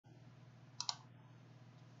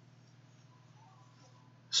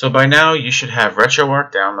So by now you should have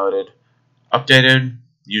Retroarch downloaded, updated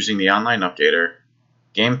using the online updater,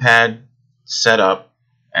 gamepad set up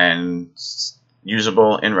and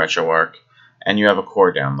usable in Retroarch, and you have a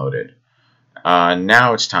core downloaded.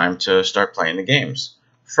 Now it's time to start playing the games.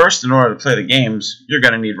 First, in order to play the games, you're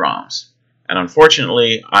going to need ROMs. And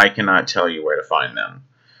unfortunately, I cannot tell you where to find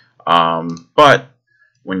them. But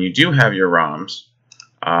when you do have your ROMs,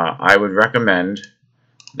 I would recommend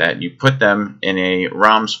that you put them in a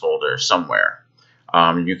ROMs folder somewhere.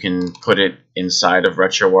 You can put it inside of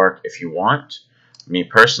Retroarch if you want. Me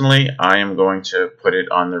personally, I am going to put it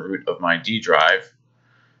on the root of my D drive,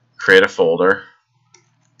 create a folder,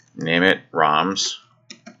 name it ROMs,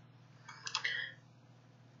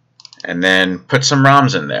 and then put some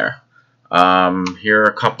ROMs in there. Here are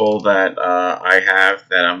a couple that I have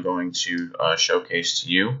that I'm going to showcase to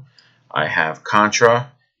you. I have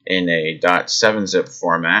Contra in a .7-zip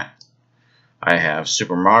format. I have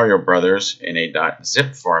Super Mario Brothers in a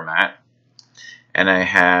 .zip format. And I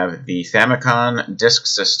have the Famicom Disk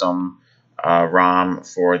System ROM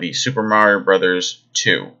for the Super Mario Brothers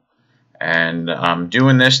 2. And I'm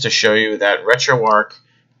doing this to show you that Retroarch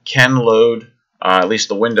can load, at least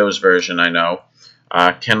the Windows version I know,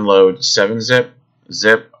 can load 7-zip,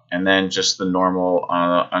 zip, and then just the normal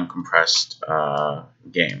uncompressed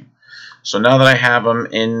game. So now that I have them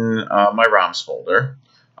in my ROMs folder,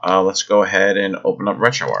 let's go ahead and open up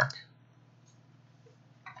Retroarch.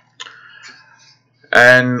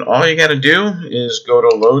 And all you got to do is go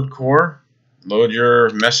to load core, load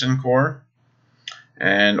your Messen core,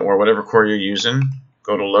 or whatever core you're using.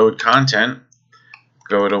 Go to load content,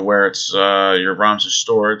 go to where it's your ROMs are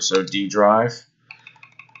stored, so D drive,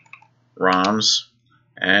 ROMs,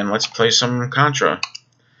 and let's play some Contra.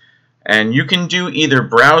 And you can do either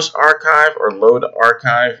browse archive or load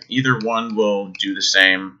archive. Either one will do the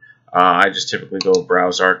same. I just typically go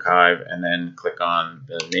browse archive and then click on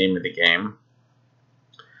the name of the game.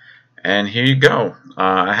 And here you go.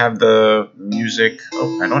 I have the music.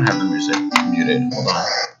 Oh, I don't have the music muted. Hold on.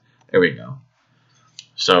 There we go.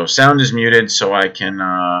 So sound is muted, so I can,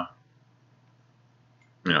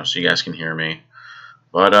 so you guys can hear me.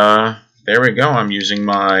 But there we go. I'm using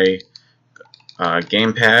my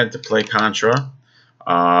gamepad to play Contra.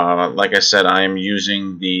 Like I said, I am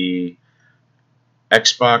using the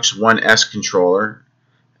Xbox One S controller,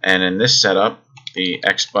 and in this setup, the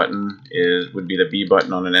X button would be the B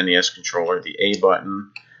button on an NES controller. The A button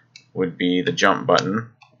would be the jump button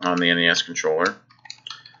on the NES controller.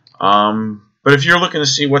 But if you're looking to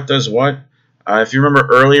see what does what, if you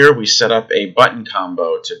remember earlier, we set up a button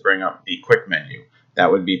combo to bring up the quick menu. That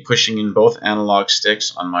would be pushing in both analog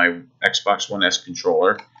sticks on my Xbox One S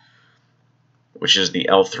controller, which is the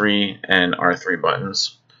L3 and R3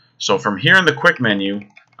 buttons. So from here in the quick menu,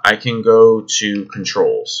 I can go to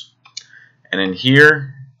controls. And in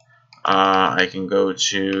here, I can go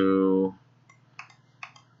to,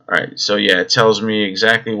 alright, so yeah, it tells me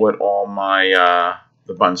exactly what all my,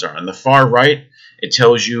 the buttons are. On the far right, it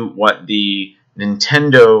tells you what the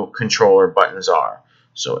Nintendo controller buttons are.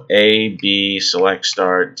 So A, B, select,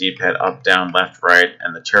 start, D-pad, up, down, left, right,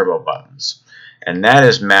 and the turbo buttons. And that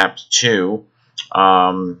is mapped to,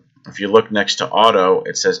 if you look next to auto,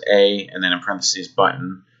 it says A, and then in parentheses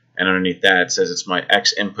button. And underneath that, it says it's my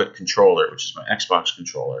X input controller, which is my Xbox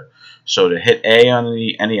controller. So to hit A on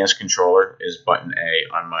the NES controller is button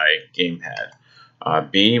A on my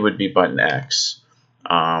gamepad. B would be button X.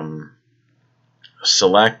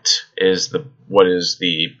 Select is what is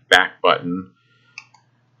the back button.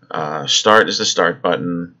 Start is the start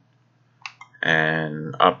button.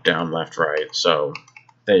 And up, down, left, right. So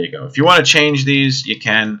there you go. If you want to change these, you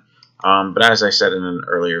can. But as I said in an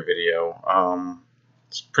earlier video,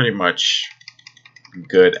 it's pretty much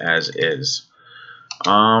good as is.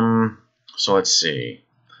 So let's see.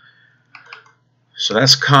 So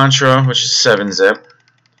that's Contra, which is 7-zip.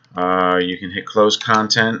 You can hit close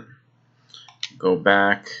content, go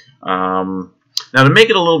back. Now to make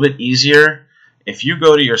it a little bit easier, if you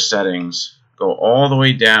go to your settings, go all the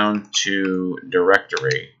way down to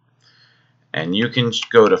directory, and you can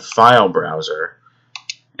go to file browser,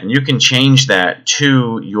 and you can change that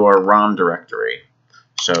to your ROM directory.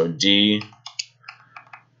 So D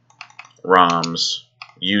ROMs,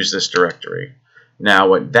 use this directory. Now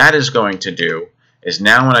what that is going to do is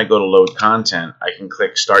now when I go to load content, I can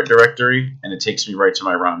click start directory and it takes me right to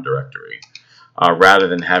my ROM directory, rather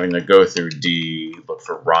than having to go through D, look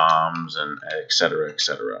for ROMs, and etc.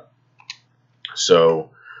 etc.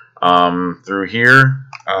 So through here,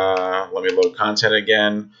 let me load content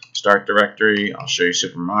again, start directory, I'll show you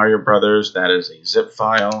Super Mario Brothers, that is a zip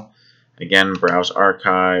file. Again, browse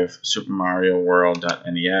archive, Super Mario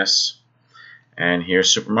World.NES, and here's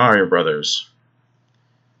Super Mario Brothers.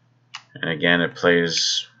 And again, it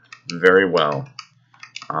plays very well.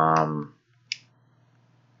 And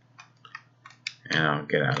I'll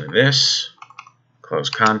get out of this, close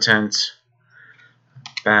content,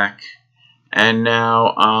 back, and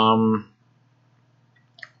now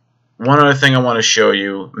one other thing I want to show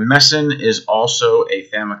you. Messen is also a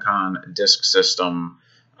Famicom Disk System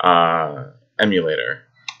emulator,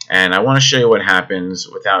 and I want to show you what happens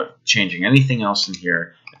without changing anything else in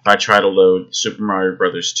here if I try to load Super Mario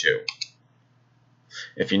Brothers 2.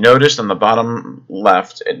 If you noticed on the bottom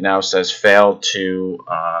left, it now says failed to,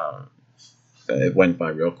 it went by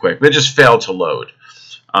real quick, but it just failed to load.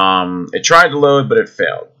 It tried to load, but it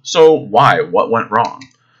failed. So why? What went wrong?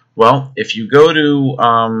 Well, if you go to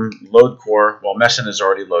load core, well, Messen is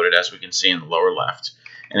already loaded, as we can see in the lower left.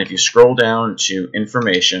 And if you scroll down to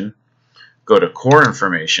information, go to core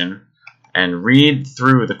information, and read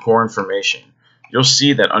through the core information, you'll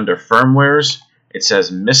see that under firmwares, it says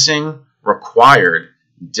missing required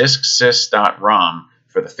disksys.rom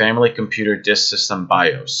for the Family Computer Disk System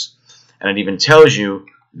BIOS. And it even tells you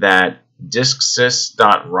that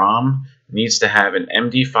disksys.rom needs to have an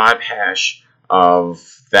MD5 hash of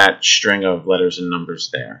that string of letters and numbers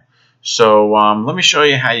there. So let me show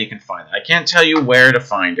you how you can find it. I can't tell you where to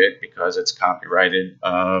find it because it's copyrighted.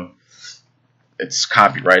 It's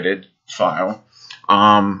copyrighted file.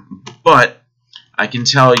 But I can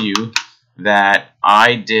tell you that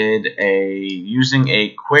I did using a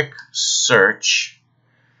quick search,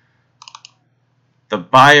 the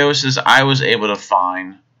BIOSes I was able to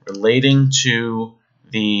find relating to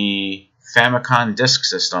the Famicom Disk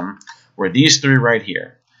System were these three right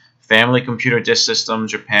here. Family Computer Disk System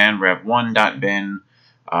Japan Rev1.bin,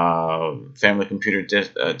 Family Computer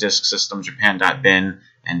Disk System Japan.bin,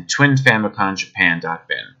 and Twin Famicom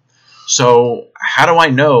Japan.bin. So how do I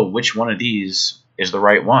know which one of these is the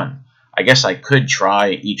right one? I guess I could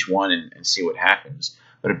try each one and see what happens.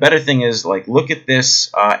 But a better thing is, like, look at this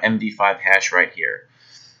MD5 hash right here.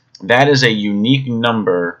 That is a unique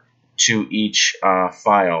number to each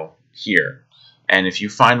file here. And if you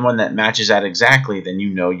find one that matches that exactly, then you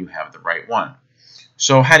know you have the right one.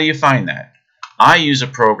 So how do you find that? I use a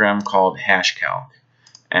program called HashCalc.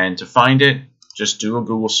 And to find it, just do a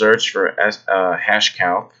Google search for HashCalc,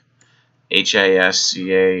 HashCalc.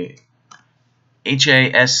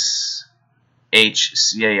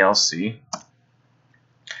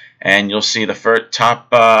 And you'll see the first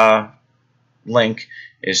top link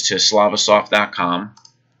is to slavasoft.com.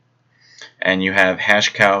 And you have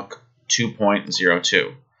HashCalc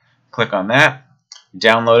 2.02. Click on that,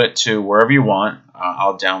 download it to wherever you want.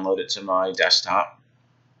 I'll download it to my desktop,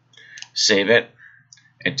 save it,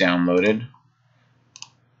 it downloaded.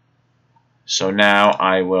 So now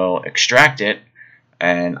I will extract it,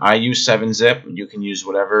 and I use 7-zip. You can use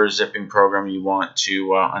whatever zipping program you want to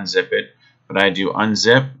unzip it, but I do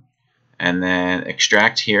unzip and then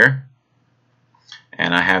extract here,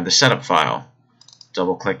 and I have the setup file.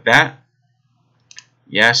 Double click that,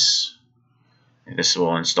 yes. This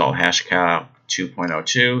will install HashCalc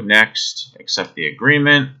 2.02. Next, accept the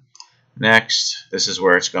agreement. Next, this is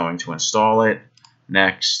where it's going to install it.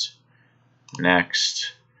 Next,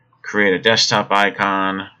 next, create a desktop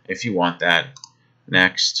icon if you want that.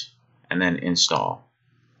 Next, and then install.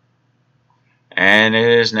 And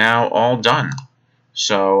it is now all done.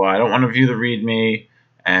 So I don't want to view the README,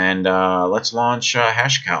 and let's launch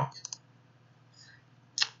HashCalc.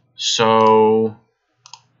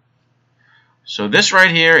 So this right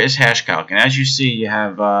here is HashCalc, and as you see, you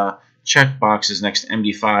have check boxes next to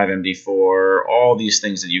MD5, MD4, all these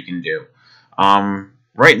things that you can do.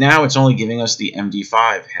 Right now, it's only giving us the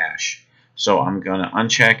MD5 hash. So I'm going to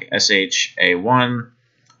uncheck SHA1,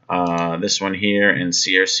 this one here, and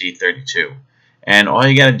CRC32. And all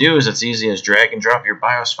you got to do is, it's easy as drag and drop your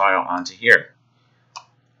BIOS file onto here.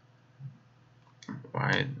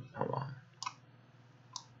 Hold on.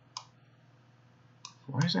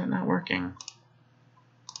 Why is that not working?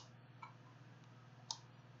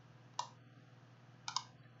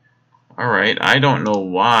 Alright, I don't know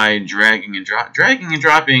why dragging and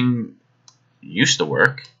dropping used to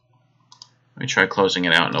work. Let me try closing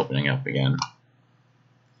it out and opening up again.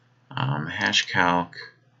 HashCalc.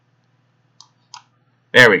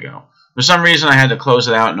 There we go. For some reason I had to close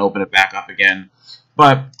it out and open it back up again.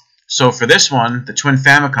 But, so for this one, the Twin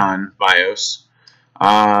Famicom BIOS,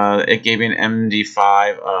 it gave me an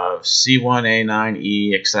MD5 of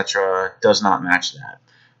C1A9E, etc. Does not match that.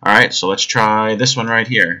 Alright, so let's try this one right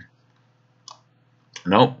here.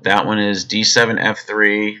 Nope, that one is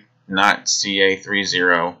D7F3, not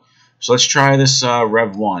CA30. So let's try this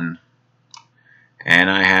Rev 1. And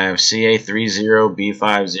I have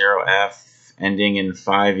CA30B50F ending in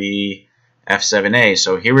 5E F7A.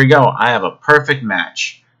 So here we go. I have a perfect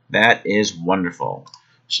match. That is wonderful.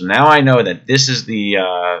 So now I know that this is the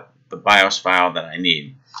BIOS file that I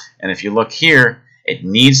need. And if you look here, it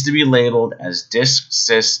needs to be labeled as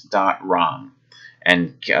disksys.rom.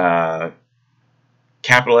 And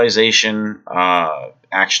capitalization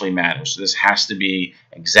actually matters. So this has to be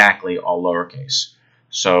exactly all lowercase.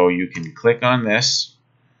 So you can click on this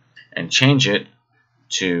and change it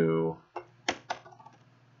to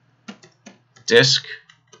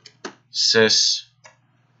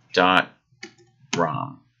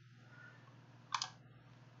disksys.rom.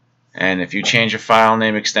 And if you change a file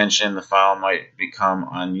name extension, the file might become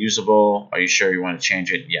unusable. Are you sure you want to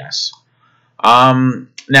change it? Yes.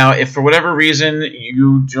 Now, if for whatever reason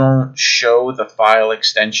you don't show the file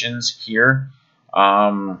extensions here,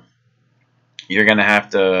 you're going to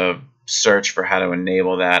have to search for how to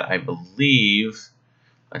enable that. I believe,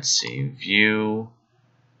 let's see, view,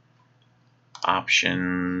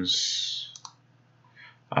 options,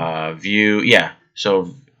 view, yeah.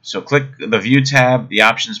 So click the view tab, the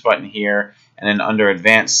options button here, and then under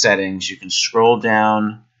advanced settings, you can scroll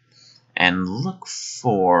down and look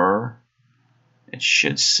for, it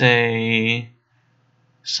should say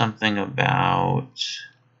something about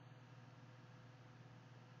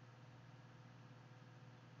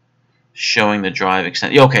showing the drive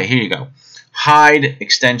extension. Okay, here you go. Hide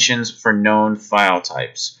extensions for known file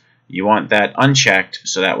types. You want that unchecked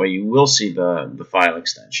so that way you will see the file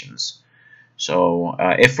extensions. So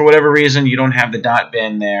if for whatever reason you don't have the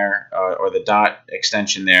 .bin there or the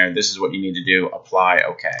 .extension there, this is what you need to do. Apply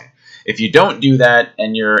OK. If you don't do that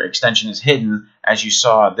and your extension is hidden, as you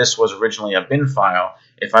saw, this was originally a bin file.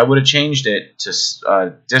 If I would have changed it to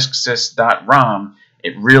disksys.rom,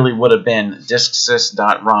 it really would have been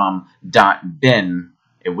disksys.rom.bin.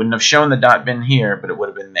 It wouldn't have shown the .bin here, but it would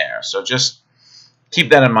have been there. So just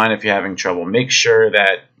keep that in mind if you're having trouble. Make sure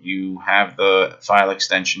that you have the file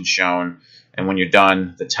extension shown, and when you're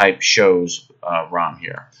done, the type shows ROM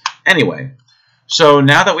here. Anyway, so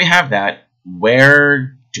now that we have that,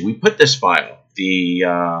 where do we put this file?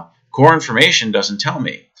 The core information doesn't tell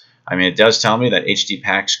me. I mean, it does tell me that HD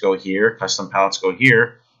packs go here, custom palettes go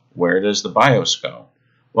here. Where does the BIOS go?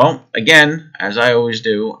 Well, again, as I always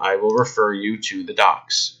do, I will refer you to the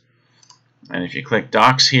docs. And if you click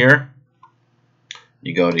docs here,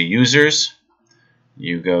 you go to users,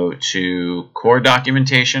 you go to core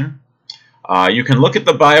documentation. You can look at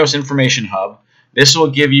the BIOS information hub. This will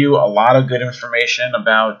give you a lot of good information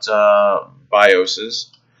about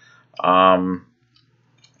BIOSes.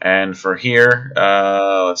 And for here,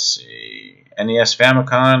 let's see, NES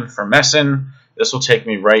Famicom for Messen. This will take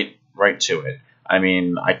me right to it. I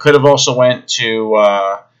mean, I could have also went to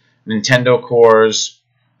Nintendo cores,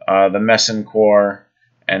 the Messen core,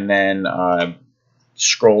 and then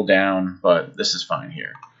scroll down, but this is fine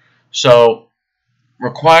here. So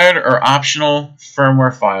required or optional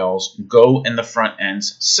firmware files go in the front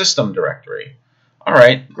end's system directory. All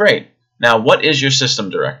right, great. Now, what is your system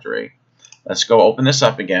directory? Let's go open this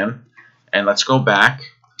up again, and let's go back,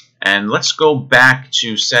 and let's go back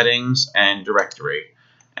to settings and directory.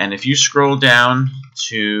 And if you scroll down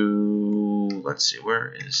to, let's see,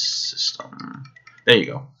 where is system? There you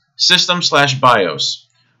go. System/BIOS.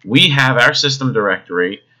 We have our system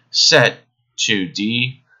directory set to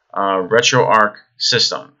Retroarch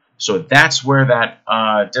system. So that's where that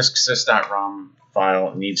disksys.rom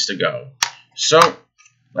file needs to go. So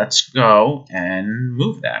let's go and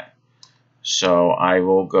move that. So I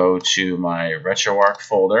will go to my Retroarch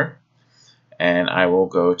folder, and I will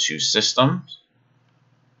go to System,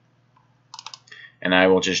 and I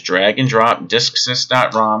will just drag and drop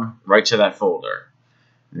disksys.rom right to that folder.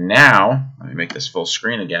 Now, let me make this full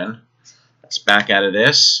screen again. Let's back out of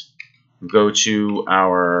this, go to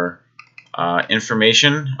our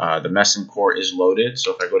information. The Messen core is loaded,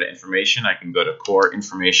 so if I go to information, I can go to core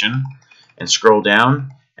information and scroll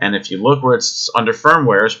down. And if you look where it's under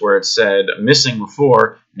firmwares, where it said missing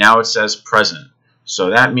before, now it says present.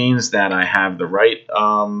 So that means that I have the right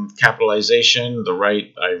capitalization,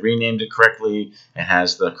 I renamed it correctly, it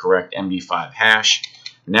has the correct MD5 hash.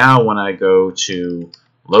 Now when I go to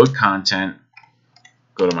load content,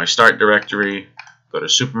 go to my start directory, go to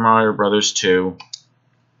Super Mario Brothers 2,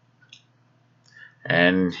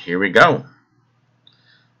 and here we go.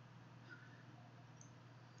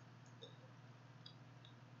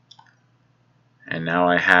 And now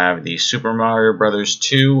I have the Super Mario Brothers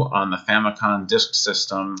 2 on the Famicom Disk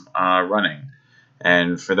System running.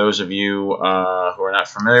 And for those of you who are not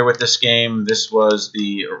familiar with this game, this was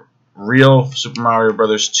the real Super Mario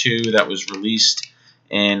Brothers 2 that was released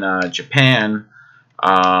in Japan,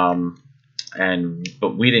 but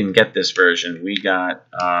we didn't get this version. We got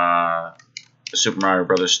Super Mario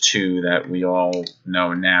Brothers 2 that we all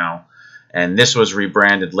know now, and this was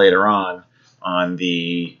rebranded later on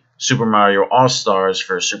the Super Mario All-Stars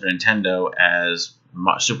for Super Nintendo as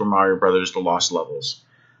Super Mario Brothers: The Lost Levels.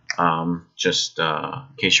 Just in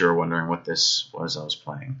case you were wondering what this was I was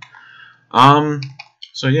playing.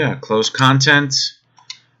 So yeah, closed content,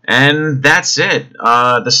 and that's it.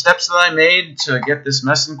 The steps that I made to get this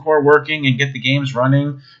Messen core working and get the games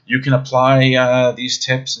running, you can apply these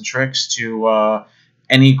tips and tricks to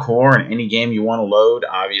any core and any game you want to load.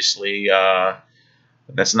 Obviously,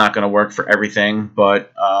 that's not going to work for everything,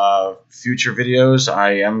 but future videos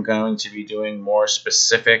I am going to be doing more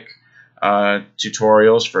specific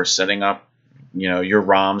tutorials for setting up, your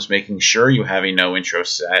ROMs, making sure you have a no intro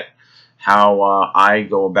set, how I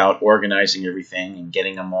go about organizing everything and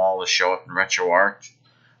getting them all to show up in Retroarch,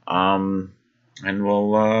 and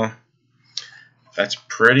that's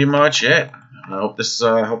pretty much it. I hope this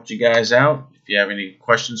helped you guys out. If you have any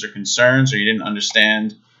questions or concerns, or you didn't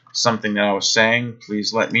understand something that I was saying,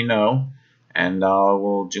 please let me know, and I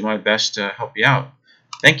will do my best to help you out.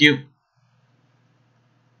 Thank you.